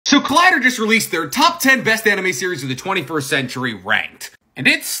So Collider just released their top 10 best anime series of the 21st century ranked. And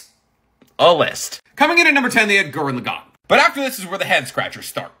it's a list. Coming in at number 10, they had Gurren Lagann. But after this is where the head scratchers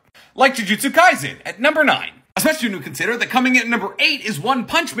start. Like Jujutsu Kaisen at number 9. Especially when you consider that coming in at number 8 is One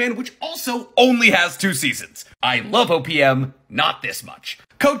Punch Man, which also only has 2 seasons. I love OPM, not this much.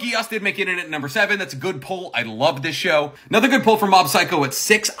 Code Geass did make it in at number 7. That's a good pull. I love this show. Another good pull for Mob Psycho at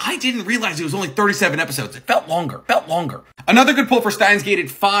 6. I didn't realize it was only 37 episodes. It felt longer. Another good pull for Steins Gate at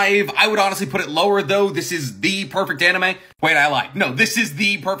 5. I would honestly put it lower, though. This is the perfect anime. Wait, I lied. No, this is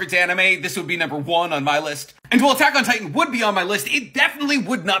the perfect anime. This would be number 1 on my list. And while Attack on Titan would be on my list, it definitely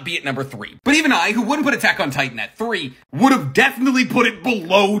would not be at number 3. But even I, who wouldn't put Attack on Titan at 3, would have definitely put it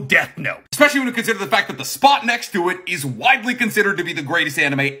below Death Note. Especially when you consider the fact that the spot next to it is widely considered to be the greatest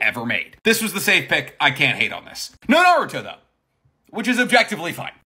anime ever made. This was the safe pick. I can't hate on this. No Naruto, though, which is objectively fine.